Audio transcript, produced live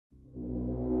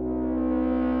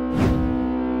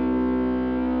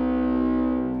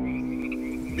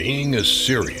Being a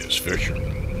serious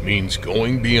fisherman means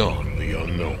going beyond the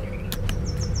unknown,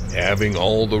 having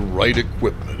all the right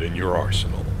equipment in your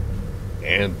arsenal,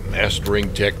 and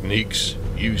mastering techniques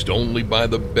used only by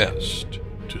the best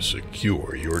to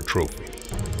secure your trophy.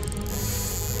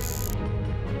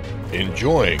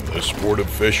 Enjoying the sport of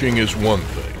fishing is one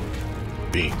thing.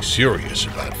 Being serious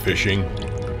about fishing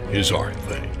is our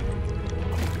thing.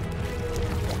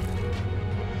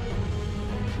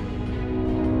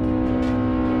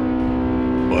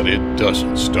 But it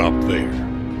doesn't stop there.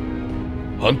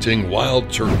 Hunting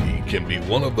wild turkey can be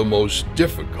one of the most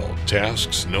difficult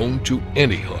tasks known to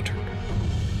any hunter.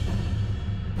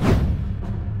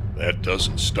 That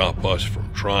doesn't stop us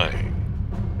from trying,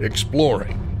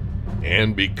 exploring,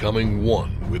 and becoming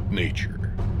one with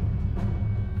nature.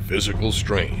 Physical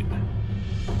strain,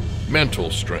 mental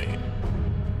strain,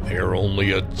 they're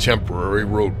only a temporary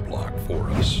roadblock for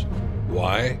us.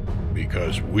 Why?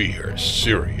 Because we are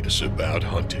serious about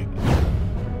hunting.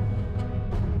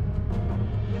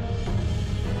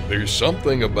 There's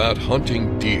something about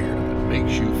hunting deer that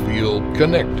makes you feel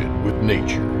connected with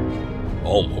nature,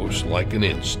 almost like an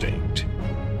instinct.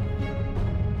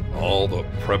 All the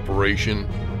preparation,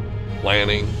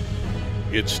 planning,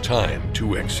 it's time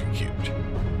to execute.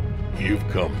 You've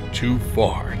come too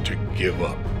far to give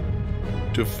up,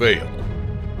 to fail.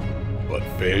 But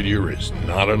failure is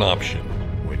not an option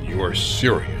when you are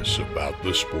serious about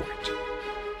the sport.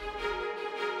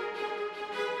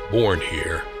 Born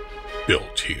here,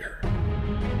 built here.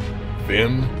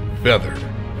 Fin, feather,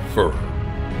 fur.